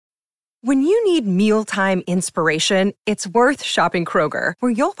When you need mealtime inspiration, it's worth shopping Kroger,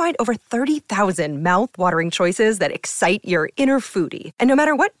 where you'll find over 30,000 mouth-watering choices that excite your inner foodie. And no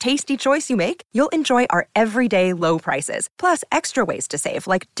matter what tasty choice you make, you'll enjoy our everyday low prices, plus extra ways to save,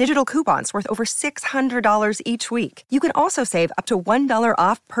 like digital coupons worth over $600 each week. You can also save up to $1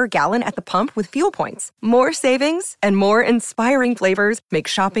 off per gallon at the pump with fuel points. More savings and more inspiring flavors make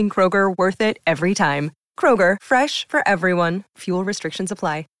shopping Kroger worth it every time. Kroger, fresh for everyone. Fuel restrictions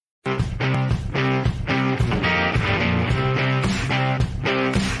apply.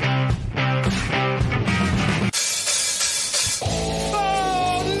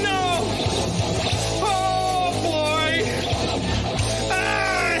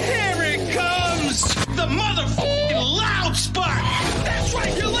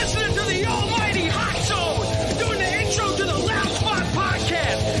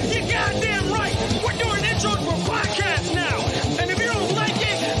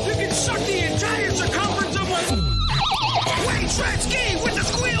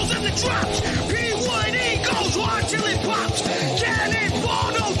 Drops. P1E goes wild till it pops.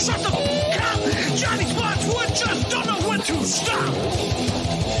 Cannonball, don't trust the cop. Johnny Spotswood just don't know when to stop.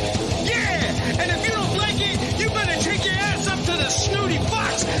 Yeah, and if you don't like it, you better take your ass up to the snooty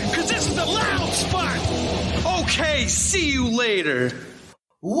box, cause this is the loud spot. Okay, see you later.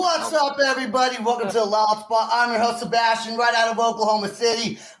 What's up, everybody? Welcome to the Loud Spot. I'm your host, Sebastian, right out of Oklahoma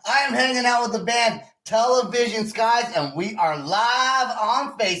City. I am hanging out with the band Television Skies, and we are live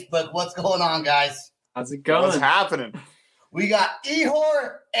on Facebook. What's going on, guys? How's it going? What's happening? We got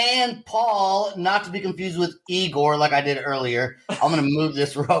Ihor and Paul, not to be confused with Igor like I did earlier. I'm going to move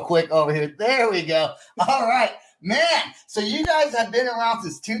this real quick over here. There we go. All right. Man, so you guys have been around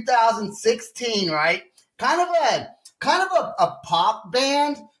since 2016, right? Kind of a pop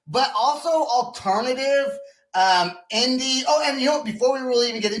band, but also alternative, indie. Oh, and you know, before we really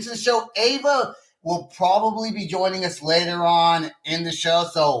even get into the show, Ava will probably be joining us later on in the show,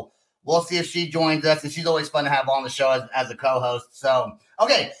 so we'll see if she joins us, and she's always fun to have on the show as a co-host. So,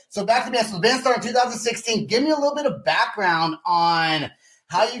 okay, so back to the band. So the band started in 2016. Give me a little bit of background on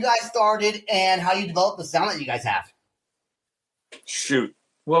how you guys started and how you developed the sound that you guys have. Shoot.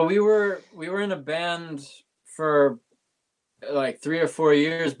 Well, we were in a band for like 3 or 4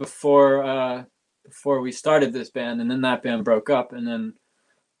 years before we started this band, and then that band broke up, and then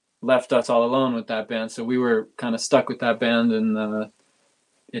left us all alone with that band. So we were kind of stuck with that band, and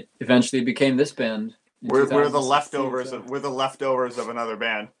it eventually became this band. We're the leftovers. We're the leftovers of another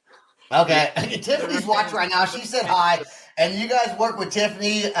band. Okay, Tiffany's watching right now. She said hi, and you guys work with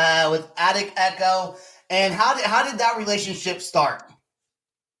Tiffany with Attic Echo. And how did that relationship start?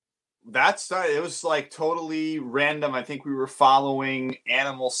 It was like totally random. I think we were following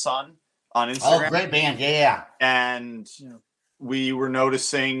Animal Sun on Instagram. Oh, great band, yeah. And we were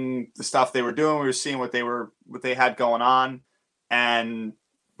noticing the stuff they were doing. We were seeing what they had going on, and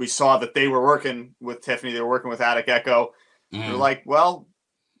we saw that they were working with Tiffany. They were working with Attic Echo. Mm. We were like, well,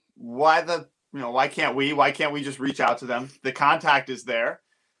 why can't we just reach out to them? The contact is there.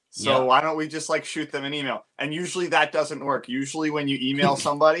 So why don't we just like shoot them an email? And usually that doesn't work. Usually when you email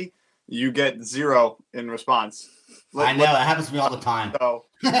somebody, you get 0 in response. I know, it happens to me all the time. So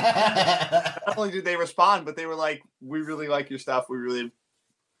not only did they respond, but they were like, we really like your stuff. We really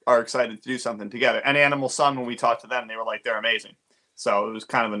are excited to do something together. And Animal Sun, when we talked to them, they were like, they're amazing. So it was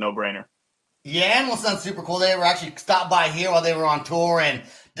kind of a no-brainer. Yeah, Animal Sun's super cool. They were actually stopped by here while they were on tour and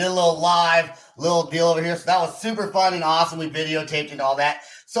did a little deal over here. So that was super fun and awesome. We videotaped and all that.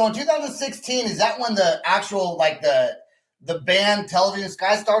 So in 2016, is that when the actual, like, the band Television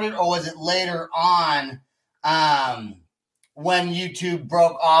Sky started, or was it later on when YouTube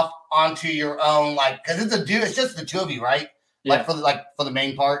broke off onto your own, like, because it's just the two of you, right? Yeah. For the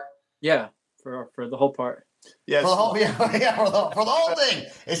main part? Yeah, for the whole part. Yes. For the whole thing.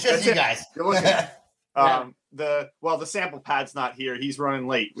 It's just you guys. The sample pad's not here. He's running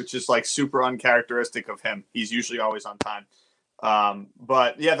late, which is like super uncharacteristic of him. He's usually always on time.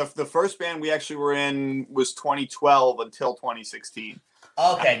 But yeah, the first band we actually were in was 2012 until 2016.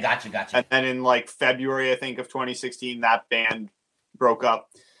 Okay, gotcha. And then in like February, I think, of 2016, that band broke up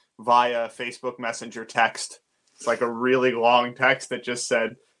via Facebook Messenger text. It's like a really long text that just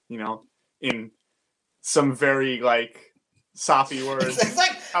said, in some very like soppy words. It's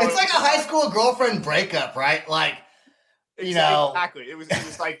like a high school girlfriend breakup, right? Like, exactly. It was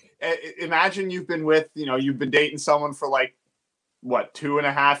like, imagine you've been dating someone for like, what,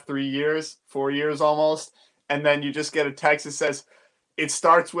 2.5, 3 years, 4 years almost. And then you just get a text that says, it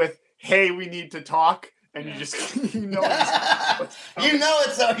starts with, hey, we need to talk. And you just, it's over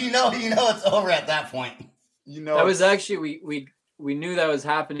it's over at that point. That was actually, we knew that was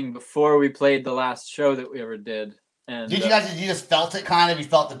happening before we played the last show that we ever did. And Did you just felt it kind of? You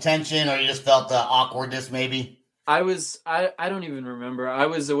felt the tension, or you just felt the awkwardness, maybe? I don't even remember. I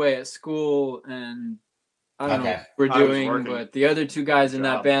was away at school, and I don't know what we're doing, but the other two guys in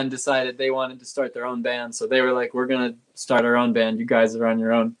that band decided they wanted to start their own band, so they were like, "We're gonna start our own band. You guys are on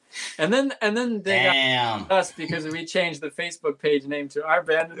your own." And then they got us because we changed the Facebook page name to our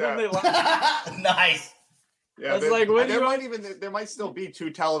band, and then they left. Nice. Yeah, there might still be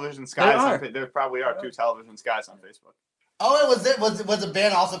two Television Skies. There probably are two Television Skies on Facebook. Oh, was the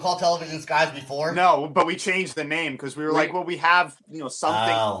band also called Television Skies before? No, but we changed the name because we were like, well, we have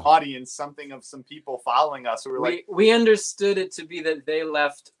something audience, something of some people following us. So we understood it to be that they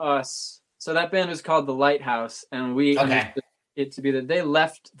left us. So that band was called The Lighthouse, and we understood it to be that they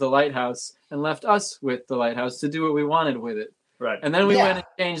left The Lighthouse and left us with The Lighthouse to do what we wanted with it. Right. And then we went and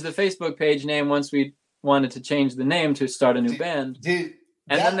changed the Facebook page name once we wanted to change the name to start a new band. Dude.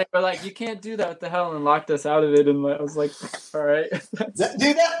 And then they were like, "You can't do that. What the hell?" and locked us out of it. And I was like, "All right."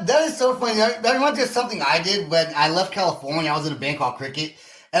 That is so funny. That reminds me of something I did when I left California. I was in a band called Cricket,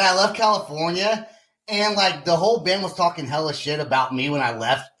 and I left California, and like the whole band was talking hella shit about me when I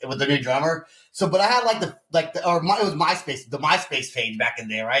left with the new drummer. So, but I had it was MySpace, the MySpace page back in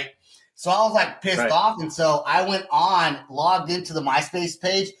the day, right? So I was like pissed off, and so I went on, logged into the MySpace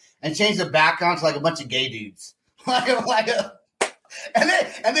page, and changed the background to like a bunch of gay dudes, And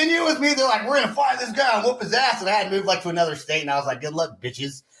then you with me, they're like, "We're gonna find this guy and whoop his ass," and I had to move to another state, and I was like, "Good luck,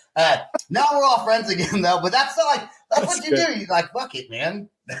 bitches." Now we're all friends again, though. But that's what you do. You like, fuck it, man.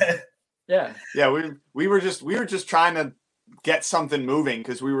 Yeah. We were just trying to get something moving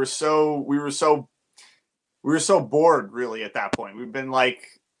because we were so bored really at that point. We've been like,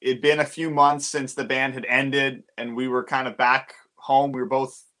 it'd been a few months since the band had ended, and we were kind of back home. We were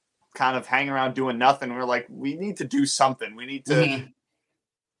both kind of hanging around doing nothing. We were like, we need to do something. We need to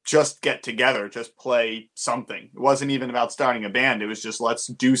just get together, just play something. It wasn't even about starting a band. It was just, let's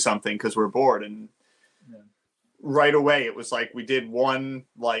do something because we're bored. And right away, it was like we did one,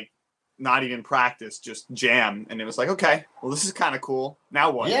 like, not even practice, just jam. And it was like, okay, well, this is kind of cool.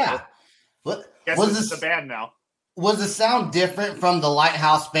 Now what? Yeah. Guess this is the band now. Was the sound different from the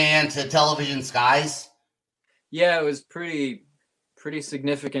Lighthouse band to Television Skies? Yeah, it was pretty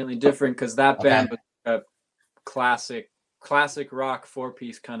significantly different because that band was a classic rock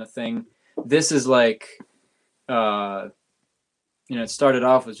 4-piece kind of thing. This is like, it started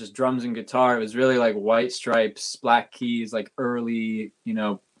off with just drums and guitar. It was really like White Stripes, Black Keys, like early,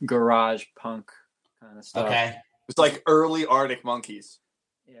 garage punk kind of stuff. Okay. It's like early Arctic Monkeys.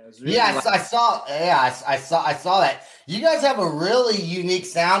 Yeah, it was really I saw that. You guys have a really unique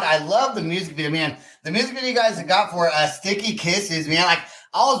sound. I love the music video, man. The music video you guys have got for Sticky Kisses, man. Like,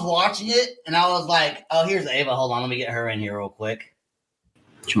 I was watching it and I was like, oh, here's Ava. Hold on, let me get her in here real quick.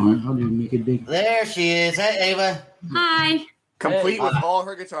 John, how do you make it big? There she is. Hey, Ava. Hi. Complete with all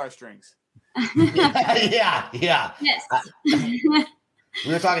her guitar strings. yeah. Yes.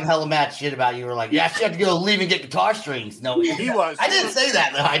 We were talking hella mad shit about you. We were like, yeah, she had to go leave and get guitar strings. No, he was. I didn't say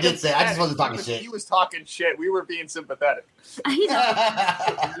that, though. I just wasn't talking shit. He was talking shit. We were being sympathetic.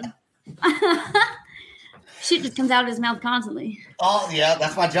 Shit just comes out of his mouth constantly. Oh, yeah,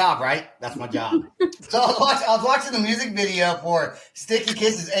 that's my job, right? That's my job. So I was watching the music video for Sticky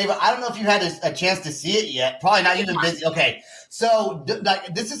Kisses. Ava, I don't know if you had a chance to see it yet. Probably not. You've been busy. Okay, so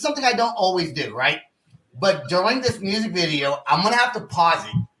this is something I don't always do, right? But during this music video, I'm going to have to pause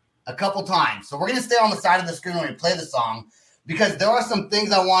it a couple times. So we're going to stay on the side of the screen when we play the song because there are some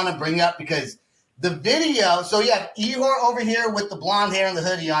things I want to bring up because the video, so you have Ihor over here with the blonde hair and the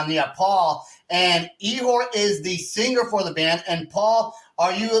hoodie on. You have Paul, and Ihor is the singer for the band. And Paul,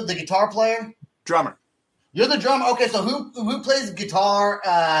 are you the guitar player? Drummer. You're the drummer. Okay, so who plays guitar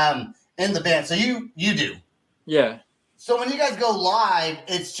in the band? So you do. Yeah. So when you guys go live,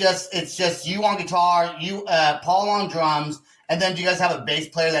 it's just you on guitar, you Paul on drums, and then do you guys have a bass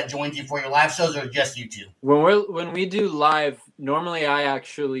player that joins you for your live shows, or just you two? When we do live, normally I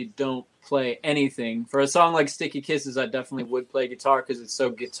actually don't play anything. For a song like Sticky Kisses, I definitely would play guitar because it's so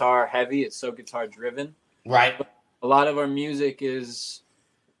guitar heavy, it's so guitar driven. Right. But a lot of our music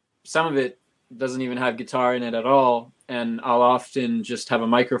some of it doesn't even have guitar in it at all, and I'll often just have a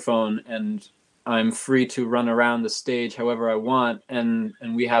microphone and I'm free to run around the stage however I want, and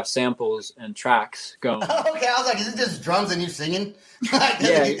we have samples and tracks going. Okay, I was like, is it just drums and you singing?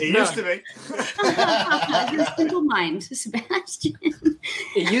 Yeah, it used to be. Your simple mind, Sebastian.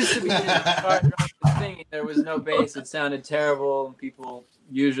 It used to be guitar, drums, singing. There was no bass. It sounded terrible, and people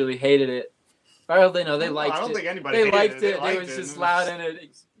usually hated it. Well, they liked it. I don't think anybody hated it. It was just loud, and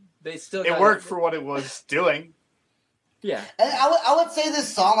it still. It worked for what it was doing. Yeah. And I would say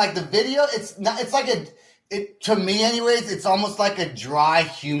this song, like the video, it's like to me anyways, it's almost like a dry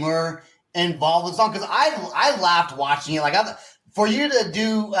humor involved with the song because I laughed watching it. Like for you to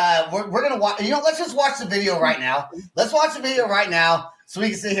do, we're gonna watch. Let's just watch the video right now. Let's watch the video right now so we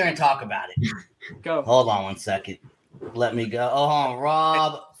can sit here and talk about it. Go. Hold on 1 second. Let me go. Oh, hold on,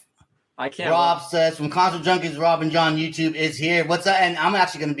 Rob. I can't. Rob says from Concert Junkies, Rob and John YouTube is here. What's that? And I'm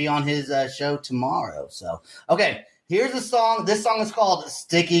actually going to be on his show tomorrow. So, okay, here's the song. This song is called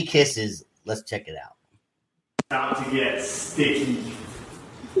Sticky Kisses. Let's check it out. About to get sticky,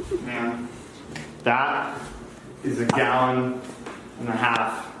 man. That is 1.5 gallons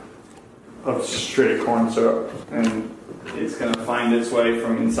of straight corn syrup, and it's going to find its way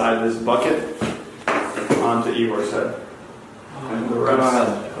from inside this bucket onto Igor's head. And the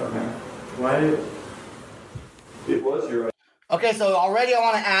rest. Okay. Why? It was your. Okay, so already I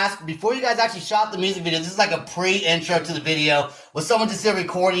want to ask, before you guys actually shot the music video, this is like a pre-intro to the video. Was someone just still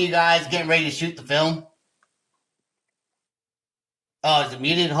recording you guys, getting ready to shoot the film? Oh, is it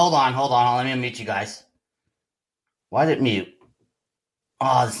muted? Hold on. Let me unmute you guys. Why did it mute?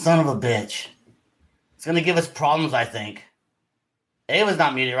 Oh, the son of a bitch. It's going to give us problems, I think. Ava's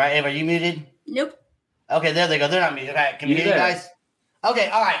not muted, right? Ava, are you muted? Nope. Okay, there they go. They're not muted. Okay, can you hear you guys? Okay,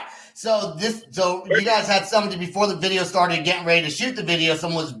 all right. So you guys had something before the video started, getting ready to shoot the video.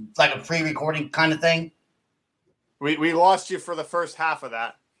 Someone was like a pre-recording kind of thing. We lost you for the first half of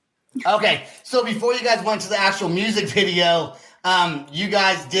that. Okay, so before you guys went to the actual music video, you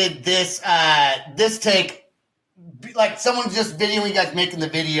guys did this take, like someone just videoing you guys making the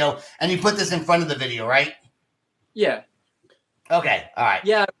video, and you put this in front of the video, right? Yeah. Okay, all right.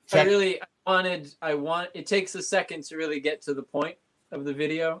 Yeah, it takes a second to really get to the point of the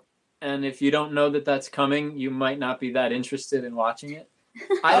video. And if you don't know that that's coming, you might not be that interested in watching it.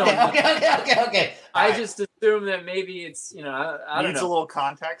 I don't know. Okay. I just assume that maybe it's, I don't know. Needs a little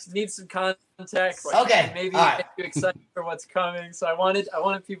context. Needs some context. Okay. Maybe All right. make you excited for what's coming. So I wanted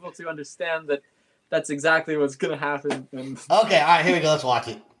people to understand that that's exactly what's going to happen. And Okay, all right, here we go. Let's watch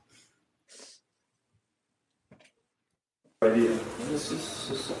it. Idea. This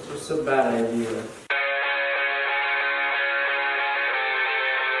is just a bad idea.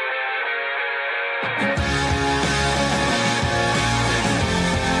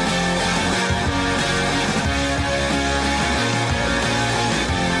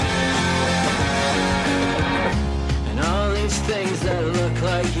 And all these things that look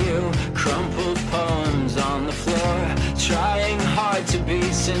like you, crumpled poems on the floor, trying hard to be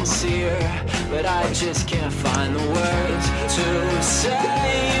sincere, but I just can't find the words to say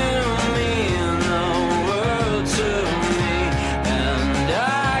you mean the world to me, and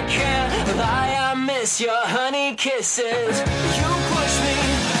I can't lie, I miss your honey kisses. You push me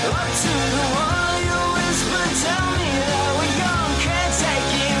up to the wall, you whisper, tell me that we're young, can't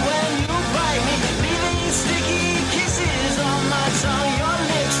take it when you bite me, leaving sticky kisses on my tongue, your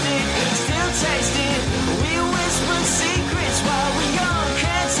lipstick still tasted, we whisper secrets while we're young,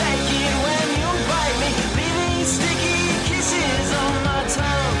 can't take it when you bite me, leaving sticky kisses on my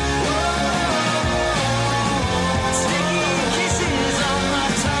tongue. Sticky kisses on my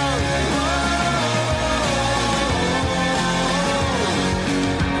tongue.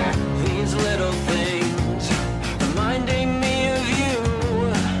 These little things reminding me of you,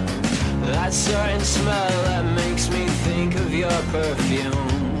 that certain smell that makes me think of your perfume.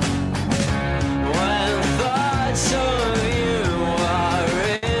 When thoughts of you are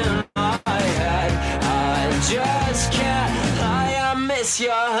in my head, I just can't lie, I miss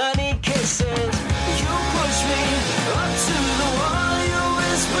your honey kisses. You push me up to the wall, you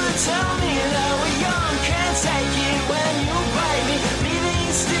whisper, tell me that we're young, can't take it when you bite me,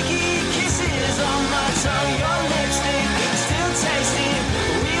 leaving sticky kisses on my tongue, your lipstick still tasting,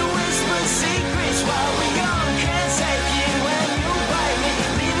 we whisper secrets while we're young, can't take it when you bite me,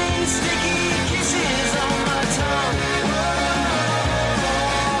 leaving sticky kisses on my tongue.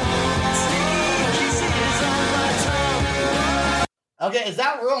 Sticky kisses on my tongue. Okay, is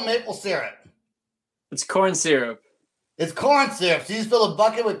that real maple syrup? it's corn syrup. It's corn syrup. So you just fill a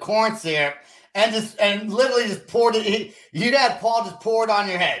bucket with corn syrup and literally just poured it. You'd have Paul just pour it on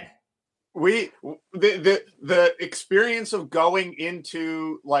your head. The experience of going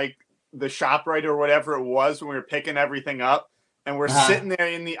into like the ShopRite or whatever it was when we were picking everything up, and we're sitting there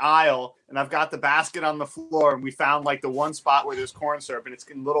in the aisle, and I've got the basket on the floor, and we found like the one spot where there's corn syrup, and it's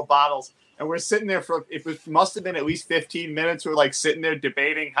in little bottles, and we're sitting there for must have been at least 15 minutes. We're like sitting there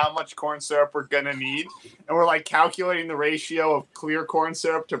debating how much corn syrup we're gonna need, and we're like calculating the ratio of clear corn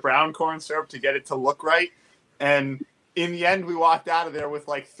syrup to brown corn syrup to get it to look right, and in the end, we walked out of there with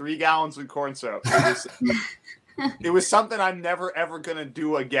like 3 gallons of corn syrup. It was something I'm never ever gonna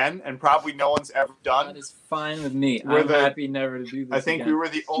do again, and probably no one's ever done. That is fine with me. We're I'm happy never to do this. I think again. we were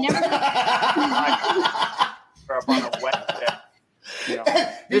the only Never- up on a Wednesday. You know.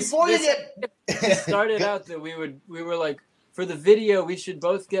 Before you this- get It started out that we were like, for the video we should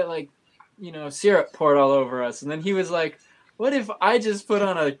both get like, syrup poured all over us, and then he was like, what if I just put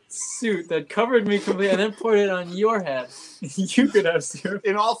on a suit that covered me completely and then poured it on your head? You could have syrup.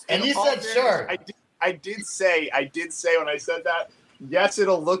 In all, And in you all said fairness, sure. I did say when I said that, yes,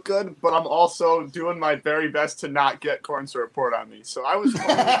 it'll look good, but I'm also doing my very best to not get corn syrup poured on me. So I was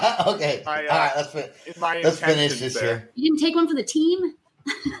okay. I, All right, let's finish this here. You didn't take one for the team?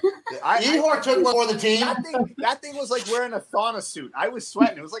 Ihor took one for the team. That thing was like wearing a sauna suit. I was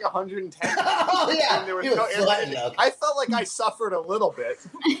sweating. It was like 110. Oh yeah, And there was he was no air. sweating, okay. I felt like I suffered a little bit.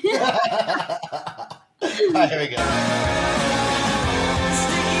 All right, here we go.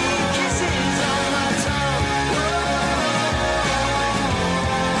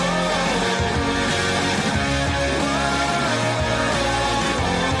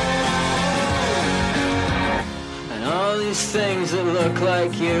 And all these things that look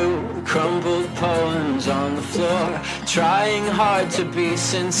like you, crumbled poems on the floor, trying hard to be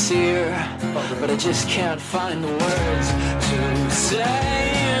sincere, but I just can't find the words to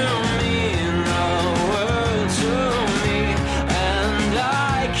say you mean the world to me. And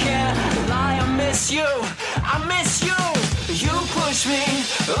I can't lie, I miss you, you push me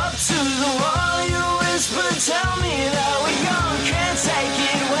up to the wall, you whisper, tell me that we're young, can't take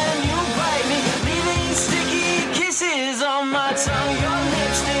it when you bite me, leaving sticky kisses on my tongue, your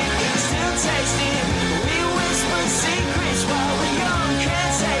lipstick still tasting, we whisper secrets while we're young,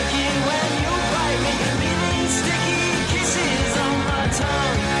 can't take it when you bite me, leaving sticky kisses on my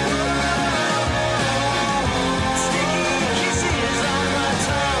tongue, sticky kisses on my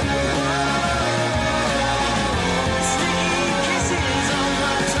tongue, sticky kisses on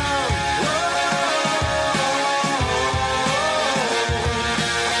my tongue.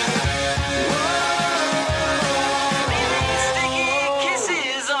 Sticky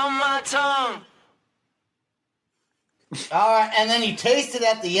kisses on my tongue. All right, and then you taste it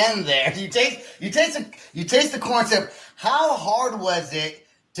at the end there. You taste the corn syrup. How hard was it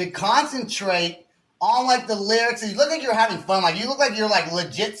to concentrate on like the lyrics? You look like you're having fun. Like you look like you're like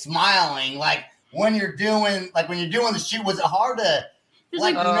legit smiling. Like when you're doing the shoot, was it hard to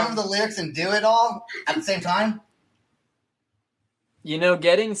like remember the lyrics and do it all at the same time?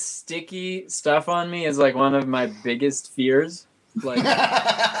 Getting sticky stuff on me is like one of my biggest fears. Like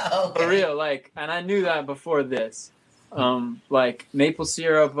Okay. for real, like, and I knew that before this. Like maple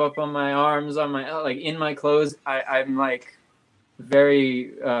syrup up on my arms, on my like in my clothes. I'm like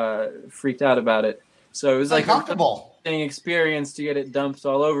very freaked out about it. So it was like uncomfortable. an experience to get it dumped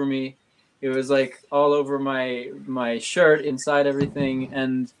all over me. It was like all over my shirt, inside everything,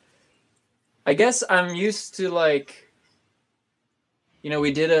 and I guess I'm used to like.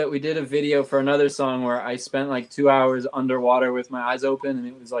 We did a video for another song where I spent like 2 hours underwater with my eyes open, and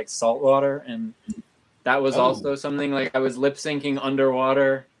it was like salt water, and that was also something like I was lip syncing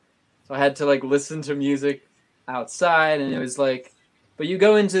underwater, so I had to like listen to music outside, and it was like, but you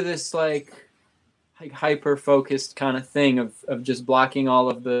go into this like hyper focused kind of thing of just blocking all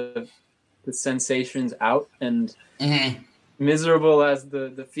of the sensations out, and miserable as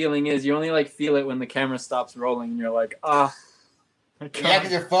the feeling is, you only like feel it when the camera stops rolling, and you're like, Yeah,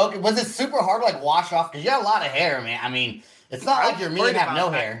 because you're focused. Was it super hard to like wash off? Because you got a lot of hair, man. I mean, it's not like you're me and have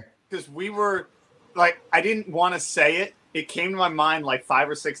no hair. Because we were like, I didn't want to say it. It came to my mind like 5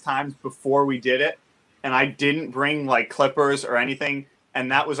 or 6 times before we did it, and I didn't bring like clippers or anything.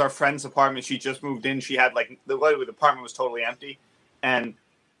 And that was our friend's apartment. She just moved in. She had like the apartment was totally empty, and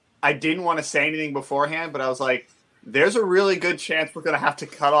I didn't want to say anything beforehand. But I was like, "There's a really good chance we're gonna have to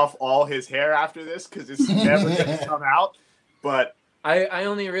cut off all his hair after this because it's never gonna come out." But I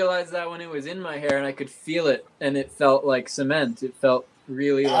only realized that when it was in my hair and I could feel it, and it felt like cement. It felt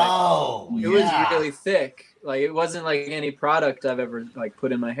really like it was really thick. Like it wasn't like any product I've ever like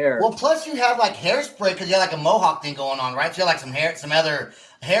put in my hair. Well, plus you have like hairspray because you have like a mohawk thing going on, right? So you have like some other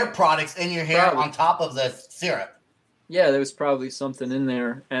hair products in your hair on top of the syrup. Yeah, there was probably something in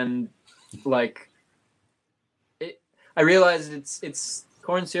there, and like I realized it's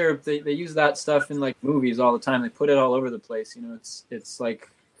corn syrup. They use that stuff in like movies all the time. They put it all over the place. It's like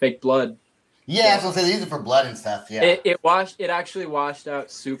fake blood. Yeah, so they use it for blood and stuff. Yeah, it actually washed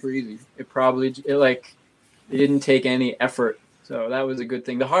out super easy. It didn't take any effort, so that was a good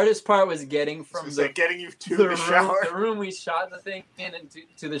thing. The hardest part was getting getting you to the shower. The room we shot the thing in and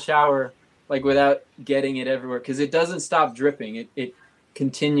to the shower, like without getting it everywhere, because it doesn't stop dripping. It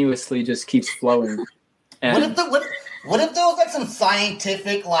continuously just keeps flowing. And what if there was like some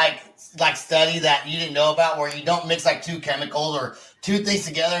scientific like study that you didn't know about where you don't mix like two chemicals or two things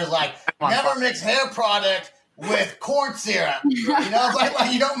together? It's like never mix hair product with corn syrup. You know, it's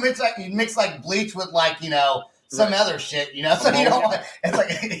like you don't mix you mix like bleach with like some other shit. You know, so you don't. It's like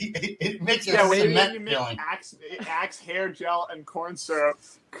it makes your cement feeling. Axe hair gel and corn syrup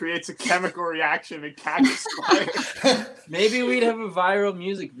creates a chemical reaction and catches fire. Maybe we'd have a viral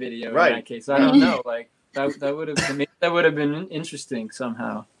music video in that case. I don't know. Like that would have been interesting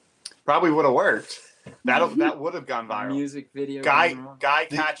somehow. Probably would have worked. That would have gone viral. Music video. Guy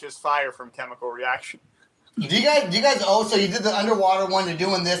catches fire from chemical reaction. Do you guys also, you did the underwater one, you're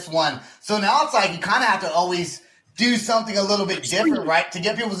doing this one. So now it's like you kind of have to always do something a little bit different, right? To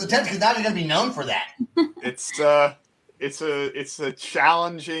get people's attention, because now you're going to be known for that. It's a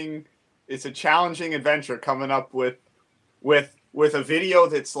challenging adventure coming up with a video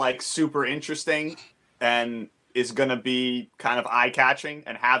that's like super interesting and is going to be kind of eye-catching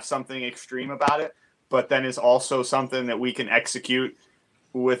and have something extreme about it, but then is also something that we can execute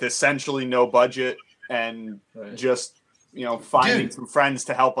with essentially no budget and just, finding some friends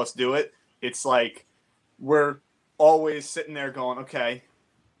to help us do it. It's like we're always sitting there going, okay,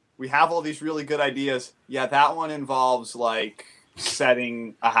 we have all these really good ideas. Yeah, that one involves like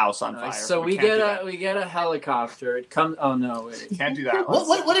setting a house on fire. So we get a helicopter. It comes. Oh no, wait. Can't do that.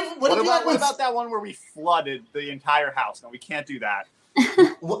 What about that one where we flooded the entire house? No, we can't do that.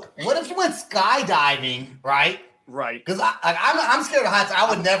 What if you went skydiving, right? Right. Because I'm scared of heights. I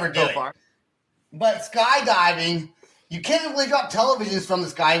would never do it. But skydiving, you can't really drop televisions from the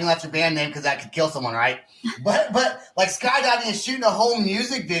sky, even that's your band name, because that could kill someone, right? But like skydiving and shooting a whole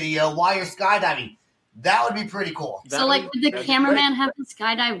music video while you're skydiving, that would be pretty cool. So like, did the cameraman have to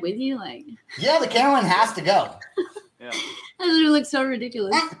skydive with you? Like, yeah, the cameraman has to go. Yeah, that would look so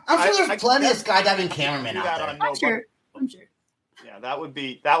ridiculous. I'm sure there's plenty of skydiving cameramen out there. I'm sure. Yeah,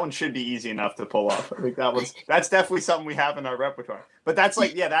 that one should be easy enough to pull off. I think that's definitely something we have in our repertoire. But that's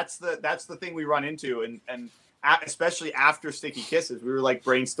like, that's the thing we run into, and especially after Sticky Kisses, we were like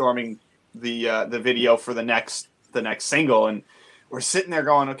brainstorming the video for the next single, and we're sitting there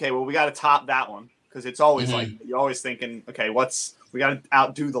going, okay, well, we got to top that one, because it's always like you're always thinking, okay, we got to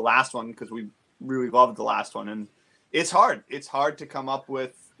outdo the last one because we really loved the last one, and it's hard to come up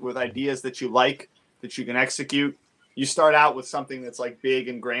with ideas that you like, that you can execute. You start out with something that's like big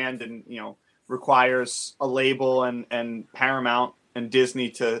and grand and, requires a label and Paramount and Disney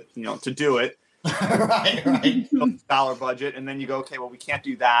to do it. right. $1 budget. And then you go, okay, well, we can't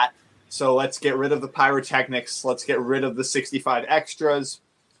do that. So let's get rid of the pyrotechnics. Let's get rid of the 65 extras.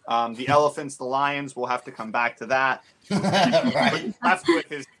 The elephants, the lions, we'll have to come back to that. What you're left with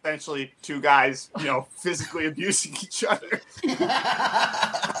is essentially two guys, physically abusing each other.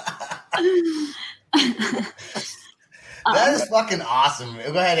 That is fucking awesome.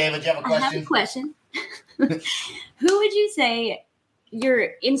 Go ahead, Ava. Do you have a question? I have a question. Who would you say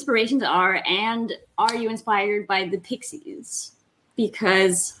your inspirations are, and are you inspired by the Pixies?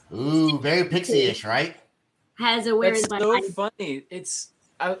 Because very Pixie-ish, right? Has a where it's is my so mind? funny.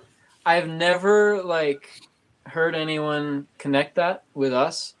 I've never heard anyone connect that with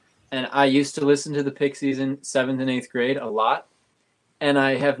us, and I used to listen to the Pixies in 7th and 8th grade a lot. And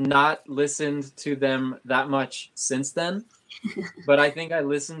I have not listened to them that much since then. But I think I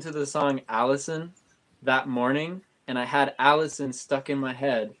listened to the song Allison that morning, and I had Allison stuck in my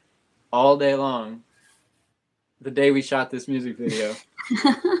head all day long the day we shot this music video.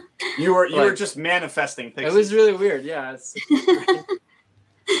 You were just manifesting things. It was really weird, yeah.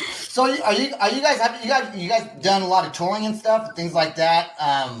 So are you guys done a lot of touring and stuff, things like that?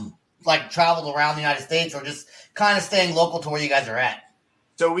 Like traveled around the United States, or just kind of staying local to where you guys are at?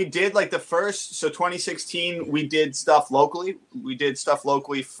 So we did 2016, we did stuff locally. We did stuff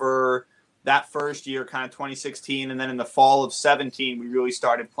locally for that first year, kind of 2016. And then in the fall of 17, we really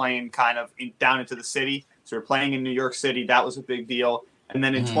started playing kind of down into the city. So we're playing in New York City. That was a big deal. And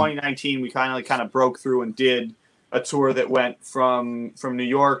then in 2019, we kind of broke through and did a tour that went from New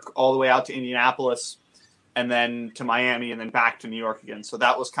York all the way out to Indianapolis, and then to Miami, and then back to New York again. So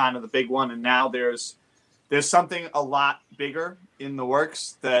that was kind of the big one. And now there's something a lot bigger in the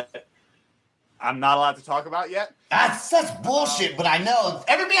works that I'm not allowed to talk about yet. That's bullshit, but I know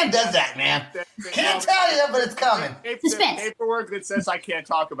every band does that, man. Can't tell you, but it's coming. It's paperwork that says I can't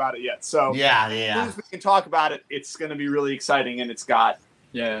talk about it yet. So yeah. As soon as we can talk about it, it's going to be really exciting, and it's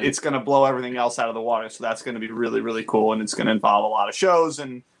going to blow everything else out of the water. So that's going to be really, really cool, and it's going to involve a lot of shows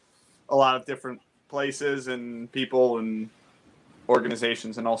and a lot of different places and people and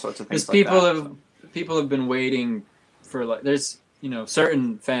organizations and all sorts of things. People have been waiting for there's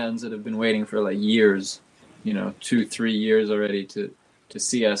certain fans that have been waiting for years 2-3 years already to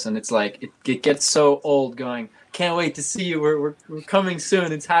see us, and it's like it gets so old going, can't wait to see you, we're coming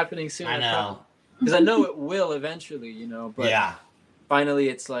soon, it's happening soon. I know. Because I know it will eventually, but Yeah. finally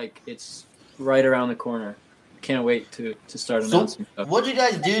it's like it's right around the corner. Can't wait to start announcing stuff. What did you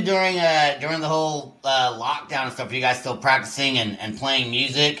guys do during the whole lockdown and stuff? Are you guys still practicing and playing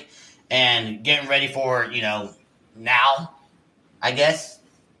music and getting ready for now, I guess?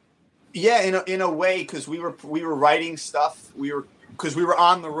 Yeah, in a way, because we were writing stuff. Because we were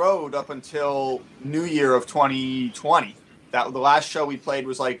on the road up until New Year of 2020. The last show we played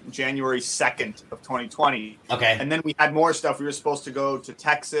was like January 2nd of 2020. Okay. And then we had more stuff. We were supposed to go to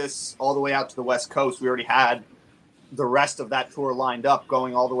Texas, all the way out to the West Coast. We already had the rest of that tour lined up,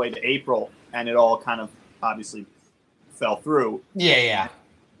 going all the way to April, and it all kind of obviously fell through. Yeah.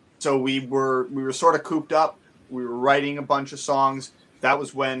 So we were sort of cooped up. We were writing a bunch of songs. That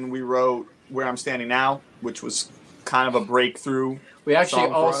was when we wrote Where I'm Standing Now, which was kind of a breakthrough. We actually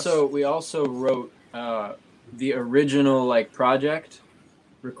song for us. also wrote the original project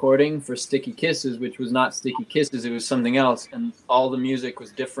recording for Sticky Kisses, which was not Sticky Kisses, it was something else, and all the music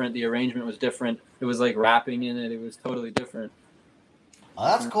was different, the arrangement was different, it was like rapping in it was totally different. Oh,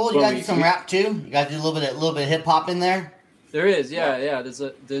 that's cool. You guys do some rap too? You guys do a little bit of hip hop in there? There is, yeah.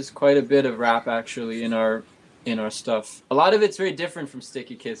 There's quite a bit of rap actually in our stuff. A lot of it's very different from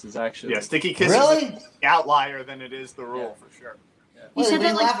Sticky Kisses, actually. Yeah, Sticky Kisses Really? is the outlier than it is the rule, for sure. You said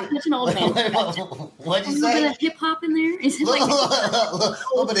that like such an old man. What'd you A little say? bit of hip hop in there. Is it like A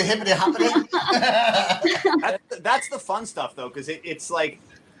little bit of hippity hoppity. That's the fun stuff, though, because it's like,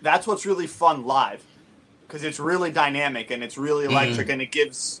 that's what's really fun live, because it's really dynamic and it's really electric, and it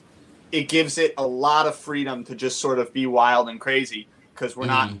gives it a lot of freedom to just sort of be wild and crazy, because we're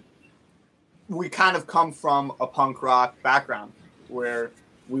not. We kind of come from a punk rock background where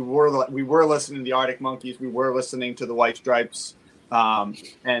we were listening to the Arctic Monkeys, we were listening to the White Stripes,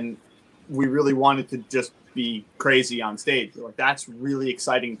 and we really wanted to just be crazy on stage. We're like, that's really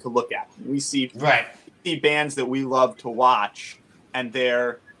exciting to look at. We see bands that we love to watch, and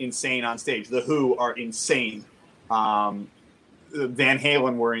they're insane on stage. The Who are insane. Van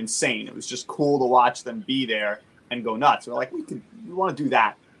Halen were insane. It was just cool to watch them be there and go nuts. We're like, we want to do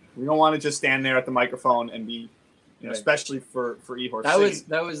that. We don't want to just stand there at the microphone and be, especially for Ehor. That was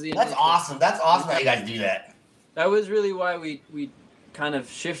That's awesome. That's awesome that you guys do that. That was really why we kind of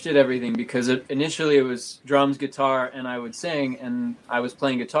shifted everything, because initially it was drums, guitar, and I would sing, and I was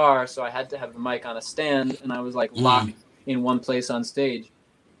playing guitar, so I had to have the mic on a stand, and I was like locked in one place on stage.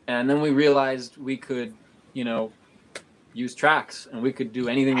 And then we realized we could, use tracks, and we could do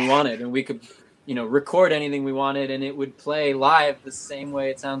anything we wanted, and we could, record anything we wanted, and it would play live the same way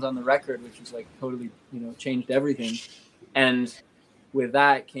it sounds on the record, which was like totally, changed everything. And with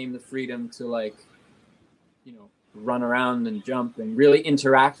that came the freedom to run around and jump and really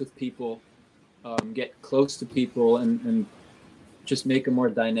interact with people, get close to people, and just make a more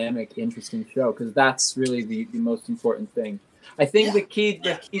dynamic, interesting show, because that's really the most important thing. I think the key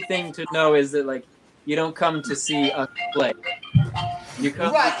thing to know is that you don't come to see us play. You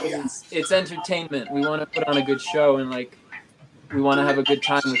come because it's entertainment. We want to put on a good show, and we want to have a good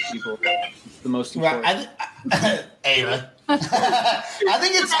time with people. It's the most important. Ava. I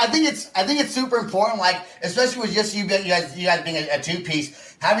think it's super important, especially with just you guys being a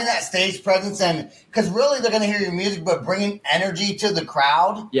two-piece, having that stage presence, and because really they're going to hear your music, but bringing energy to the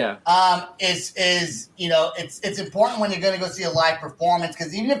crowd, is it's important when you're going to go see a live performance,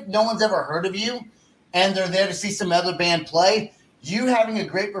 because even if no one's ever heard of you, and they're there to see some other band play, you having a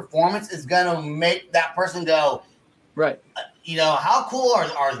great performance is going to make that person go, right. How cool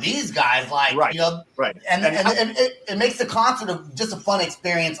are these guys? Right. And it makes the concert just a fun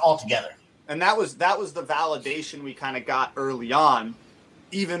experience altogether. And that was the validation we kind of got early on,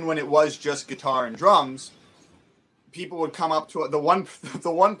 even when it was just guitar and drums. People would come up to the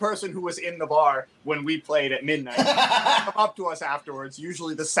one person who was in the bar when we played at midnight, come up to us afterwards.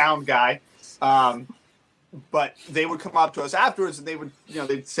 Usually the sound guy, but they would come up to us afterwards, and they would,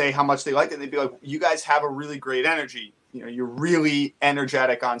 they'd say how much they liked it. And they'd be like, "You guys have a really great energy. You're really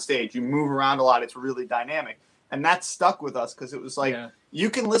energetic on stage. You move around a lot. It's really dynamic." And that stuck with us, because it was you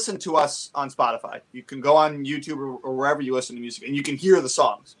can listen to us on Spotify. You can go on YouTube or wherever you listen to music, and you can hear the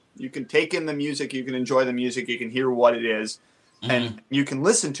songs. You can take in the music. You can enjoy the music. You can hear what it is, and you can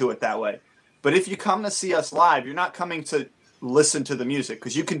listen to it that way. But if you come to see us live, you're not coming to listen to the music,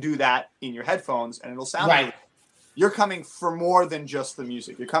 because you can do that in your headphones and it'll sound right. You're coming for more than just the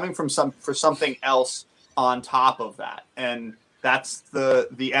music. You're coming for something else on top of that, and that's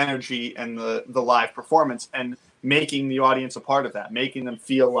the energy and the live performance, and making the audience a part of that, making them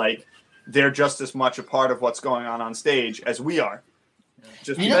feel like they're just as much a part of what's going on stage as we are.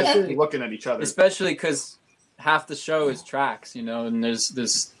 Just looking at each other. Especially because half the show is tracks, and there's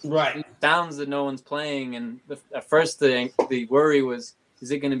this sounds that no one's playing. And at first the worry was,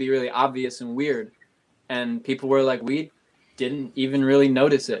 is it going to be really obvious and weird? And people were like, we didn't even really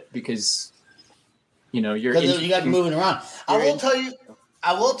notice it because, you guys are moving around. I will tell you,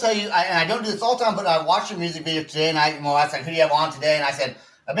 and I don't do this all the time, but I watched a music video today, and I was like, who do you have on today? And I said,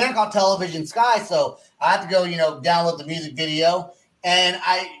 a band called Television Sky. So I had to go, download the music video. And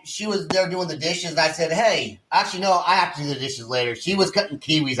she was there doing the dishes, and I said, hey, actually, no, I have to do the dishes later. She was cutting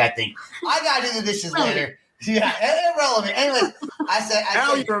kiwis, I think. I got to do the dishes later. Yeah, irrelevant. Anyways, I said,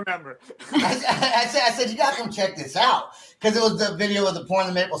 you remember. I said, you got to come check this out. Because it was the video of the pouring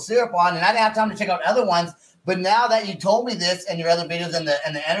the maple syrup on, and I didn't have time to check out other ones. But now that you told me this and your other videos and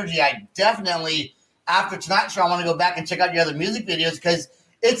the energy, I definitely, after tonight's show, I want to go back and check out your other music videos because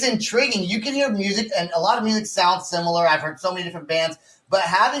it's intriguing. You can hear music, and a lot of music sounds similar. I've heard so many different bands. But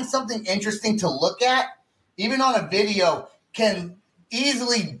having something interesting to look at, even on a video, can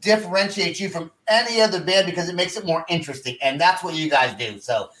easily differentiate you from any other band because it makes it more interesting. And that's what you guys do.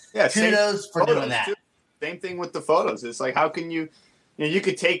 So kudos for doing that. Too. Same thing with the photos. It's like, how can you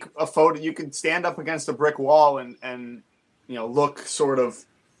could take a photo, you could stand up against a brick wall and look sort of,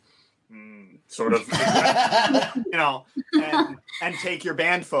 and take your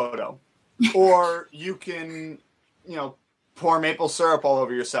band photo, or you can, pour maple syrup all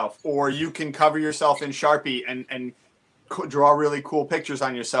over yourself, or you can cover yourself in Sharpie and draw really cool pictures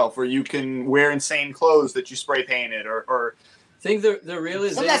on yourself, or you can wear insane clothes that you spray painted, or I think the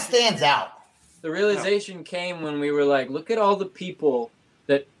realization something that stands out. The realization came when we were like, look at all the people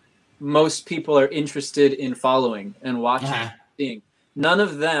that most people are interested in following and watching, seeing. None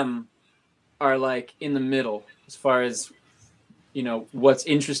of them are like in the middle as far as, what's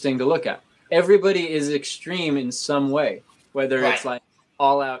interesting to look at. Everybody is extreme in some way, whether it's like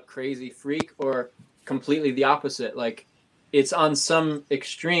all out crazy freak or completely the opposite. Like it's on some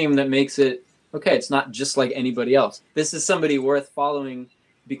extreme that makes it, okay, it's not just like anybody else. This is somebody worth following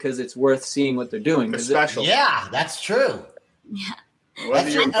because it's worth seeing what they're doing. It's special. Yeah, that's true. Yeah. Whether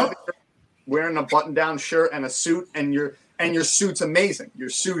you're wearing a button-down shirt and a suit, and your suit's amazing. Your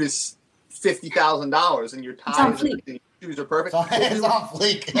suit is $50,000, and your tie is amazing. Your shoes are perfect. It's on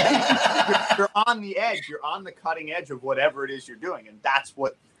fleek. You're on the edge. You're on the cutting edge of whatever it is you're doing, and that's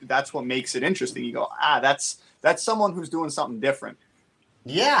what makes it interesting. You go, that's someone who's doing something different.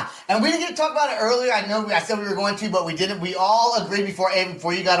 Yeah, and we didn't get to talk about it earlier. I know I said we were going to, but we didn't. We all agreed before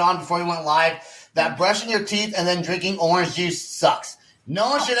you got on, before you went live, that brushing your teeth and then drinking orange juice sucks. No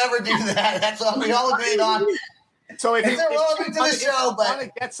one should ever do that. That's what we all agreed on. So if it's irrelevant to the show, but if you want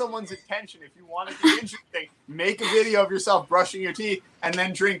to get someone's attention, if you want to be interesting, make a video of yourself brushing your teeth and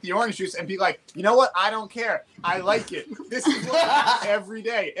then drink the orange juice and be like, you know what? I don't care. I like it. This is what I do every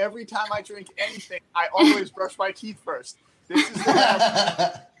day. Every time I drink anything, I always brush my teeth first. This is the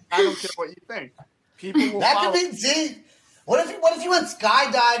best. I don't care what you think. People will that follow. Could be. See, what if you went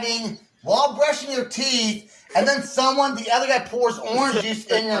skydiving while brushing your teeth, and then the other guy pours orange juice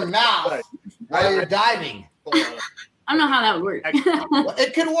in your mouth while you're diving? I don't know how that would work. Well,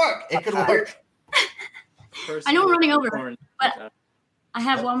 it could work. It could work. I know we're running over, but I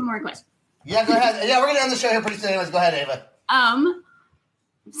have one more question. Yeah, go ahead. Yeah, we're gonna end the show here pretty soon. Anyways, go ahead, Ava.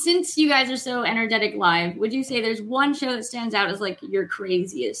 Since you guys are so energetic live, would you say there's one show that stands out as like your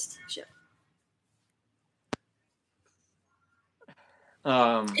craziest show?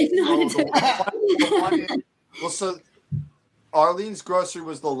 So Arlene's Grocery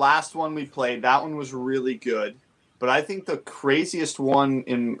was the last one we played. That one was really good. But I think the craziest one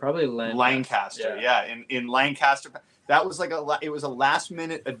in probably Lancaster. Yeah, in Lancaster. That was it was a last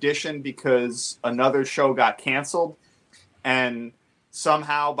minute addition because another show got canceled. And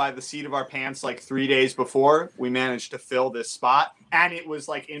somehow by the seat of our pants, 3 days before, we managed to fill this spot. And it was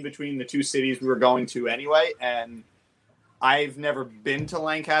in between the two cities we were going to anyway. And I've never been to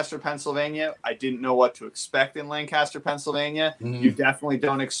Lancaster, Pennsylvania. I didn't know what to expect in Lancaster, Pennsylvania. Mm-hmm. You definitely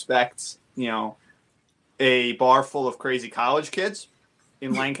don't expect, a bar full of crazy college kids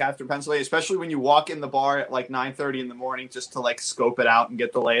in Lancaster, Pennsylvania, especially when you walk in the bar at 9:30 in the morning just to scope it out and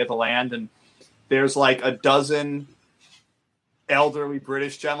get the lay of the land. And there's a dozen elderly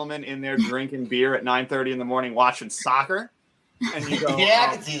British gentlemen in there drinking beer at 9:30 in the morning watching soccer. And you go, yeah,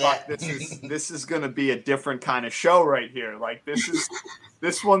 I can see that. This is going to be a different kind of show right here.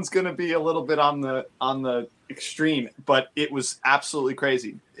 This one's going to be a little bit on the extreme, but it was absolutely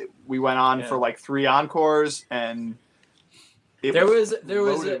crazy. We went on for 3 encores, and there was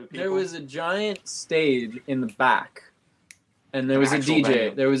a giant stage in the back and there was a actual DJ.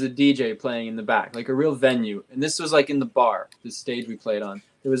 venue. There was a DJ playing in the back, like a real venue. And this was like in the bar, the stage we played on.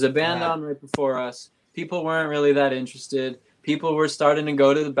 There was a band on right before us. People weren't really that interested. People were starting to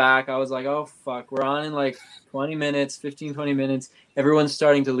go to the back. I was like, oh, fuck. We're on in like 20 minutes, 15, 20 minutes. Everyone's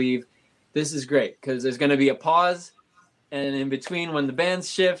starting to leave. This is great because there's going to be a pause. And in between, when the bands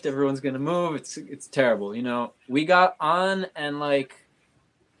shift, everyone's going to move. It's terrible, you know. We got on and like,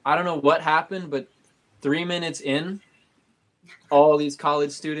 I don't know what happened, but 3 minutes in, all these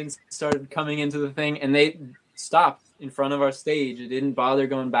college students started coming into the thing, and they stopped in front of our stage. It didn't bother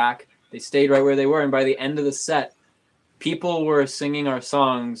going back. They stayed right where they were. And by the end of the set, people were singing our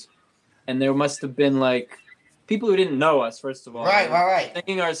songs, and there must have been like people who didn't know us, first of all. Right.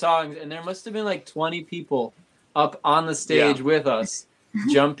 Singing our songs, and there must have been like 20 people up on the stage with us,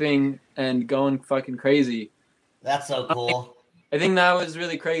 jumping and going fucking crazy. That's so cool. I think that was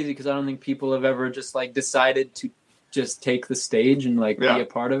really crazy because I don't think people have ever just like decided to just take the stage and like be a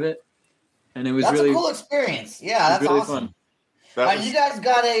part of it. And it was That's really a cool experience. Yeah, that's really awesome. fun. You guys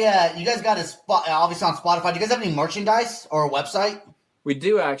got a spot obviously on Spotify. Do you guys have any merchandise or a website? We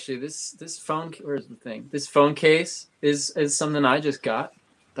do actually. This phone, where's the thing? This phone case is something I just got.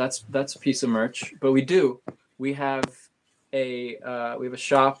 That's a piece of merch. But we have a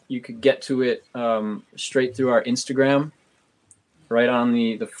shop. You could get to it straight through our Instagram, right on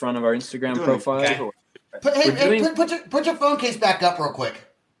the front of our Instagram profile. Okay. Put your phone case back up real quick.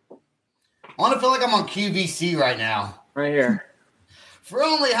 I want to feel like I'm on QVC right now. Right here. For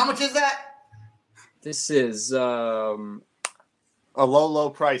only, how much is that? This is a low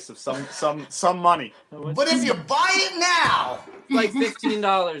price of some money. But if you buy it now, like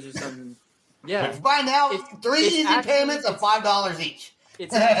 $15 or something. Yeah. If you buy now, three easy payments of $5 each.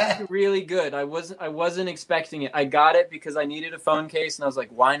 It's actually really good. I wasn't expecting it. I got it because I needed a phone case, and I was like,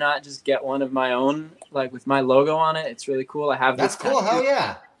 why not just get one of my own, like with my logo on it? It's really cool. I have That's this. cool. Hell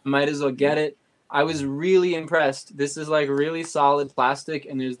yeah. Might as well get it. I was really impressed. This is like really solid plastic,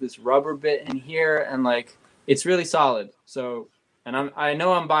 and there's this rubber bit in here, and like it's really solid. So, and I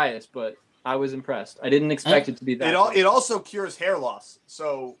know I'm biased, but I was impressed. I didn't expect it to be that. It also cures hair loss.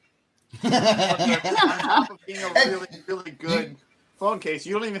 So, on top of being a really, really good phone case,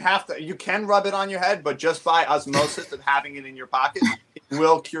 you don't even have to. You can rub it on your head, but just by osmosis and having it in your pocket, it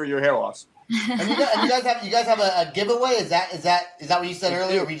will cure your hair loss. And you guys have a giveaway? Is that what you said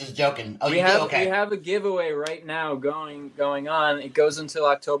earlier? Or were you just joking? Oh, we have a giveaway right now going on. It goes until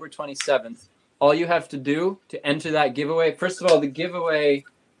October 27th. All you have to do to enter that giveaway, first of all, the giveaway.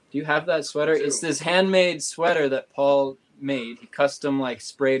 Do you have that sweater? It's this handmade sweater that Paul made. He custom like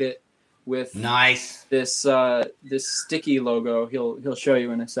sprayed it with this sticky logo. He'll show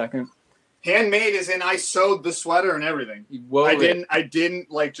you in a second. Handmade is in I sewed the sweater and everything. I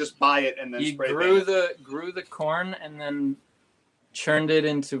didn't like just buy it and then spray it. Grew the corn and then churned it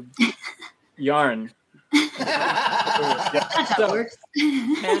into yarn.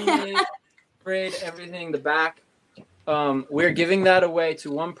 Handmade, sprayed everything, the back. We're giving that away to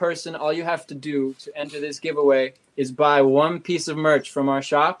one person. All you have to do to enter this giveaway is buy one piece of merch from our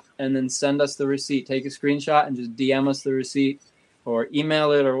shop and then send us the receipt. Take a screenshot and just DM us the receipt or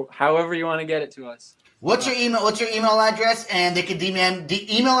email it or however you want to get it to us. What's your email address? And they can DM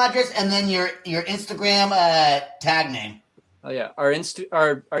the email address and then your Instagram tag name. Oh yeah, our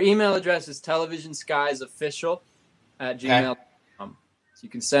email address is televisionskiesofficial@gmail.com. So you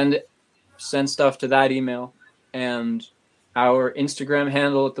can send stuff to that email. And our Instagram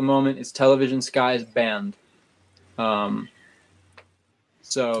handle at the moment is Television Skies Band. So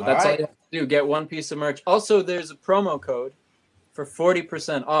that's all you have to do. Get one piece of merch. Also, there's a promo code for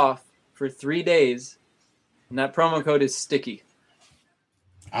 40% off for 3 days. And that promo code is sticky.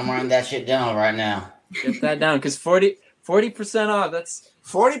 I'm writing that shit down right now. Get that down because 40% off. That's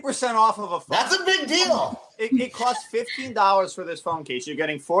 40% off of a phone. That's a big deal. It costs $15 for this phone case. You're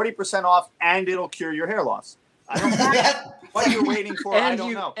getting 40% off, and it'll cure your hair loss. I don't know what you're waiting for. I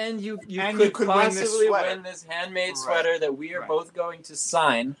don't know. And you could possibly win this handmade sweater that we are both going to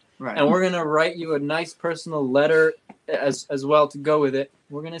sign. Right. And we're going to write you a nice personal letter as well to go with it.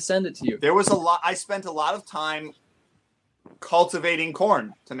 We're going to send it to you. There was a lot. I spent a lot of time cultivating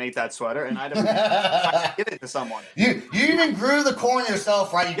corn to make that sweater, and I'd have to get it to someone. You even grew the corn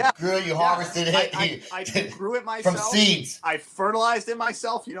yourself, right? You grew it, you harvested it. I grew it myself. From seeds. I fertilized it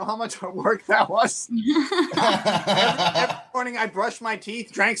myself. You know how much work that was? every morning I brushed my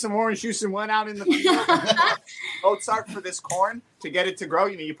teeth, drank some orange juice, and went out in the field. Mozart for this corn to get it to grow.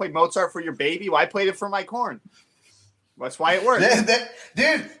 You know, you played Mozart for your baby. Well, I played it for my corn. That's why it works.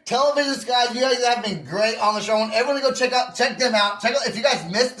 Dude, Television Skies, you guys have been great on the show. Everyone go check them out. Check out if you guys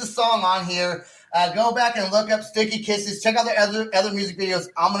missed the song on here. Go back and look up Sticky Kisses. Check out their other music videos.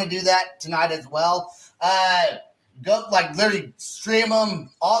 I'm going to do that tonight as well. Go, literally stream them.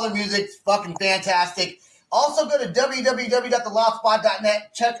 All their music's fucking fantastic. Also, go to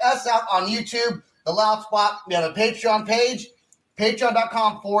www.theloudspot.net. Check us out on YouTube, The Loud Spot. We have a Patreon page,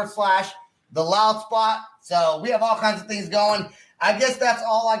 patreon.com/The Loud Spot. So we have all kinds of things going. I guess that's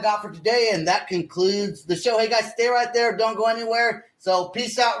all I got for today, and that concludes the show. Hey, guys, stay right there. Don't go anywhere. So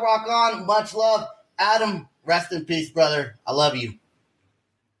peace out, rock on. Much love. Adam, rest in peace, brother. I love you.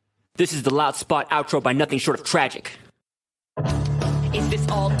 This is the Loud Spot outro by Nothing Short of Tragic. Is this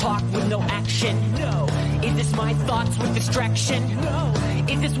all talk with no action? No. Is this my thoughts with distraction? No.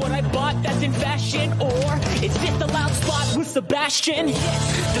 Is this what I bought that's in fashion? Or is this the Loud Spot with Sebastian?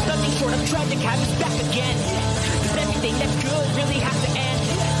 Yes. Does Nothing Short of Tragic have us back again? Yes. Does everything that's good really have to end?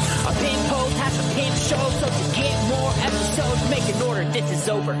 Yes. Our pin post has a pin show, so to get more episodes, make an order. This is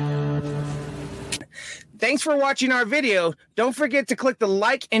over. Thanks for watching our video. Don't forget to click the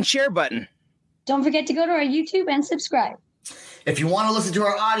like and share button. Don't forget to go to our YouTube and subscribe. If you want to listen to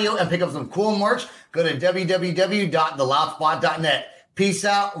our audio and pick up some cool merch, go to www.theloudspot.net. Peace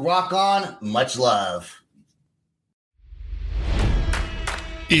out, rock on, much love.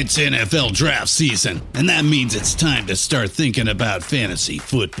 It's NFL draft season, and that means it's time to start thinking about fantasy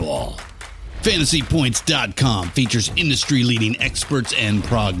football. FantasyPoints.com features industry-leading experts and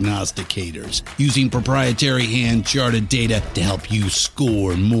prognosticators using proprietary hand-charted data to help you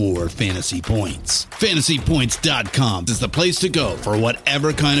score more fantasy points. FantasyPoints.com is the place to go for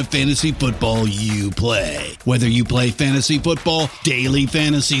whatever kind of fantasy football you play. Whether you play fantasy football, daily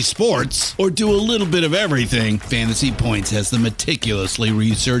fantasy sports, or do a little bit of everything, Fantasy Points has the meticulously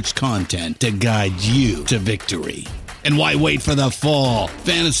researched content to guide you to victory. And why wait for the fall?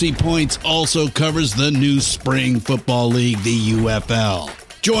 Fantasy Points also covers the new spring football league, the UFL.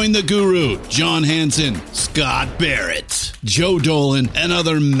 Join the guru, John Hansen, Scott Barrett, Joe Dolan, and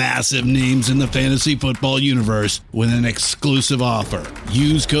other massive names in the fantasy football universe with an exclusive offer.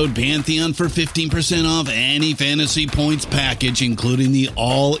 Use code Pantheon for 15% off any Fantasy Points package, including the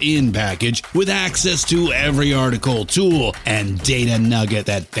all-in package, with access to every article, tool, and data nugget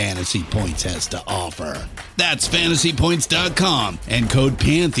that Fantasy Points has to offer. That's FantasyPoints.com and code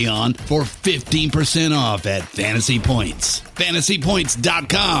Pantheon for 15% off at Fantasy Points.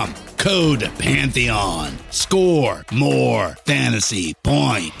 FantasyPoints.com, code Pantheon. Score more fantasy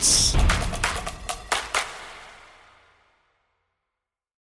points.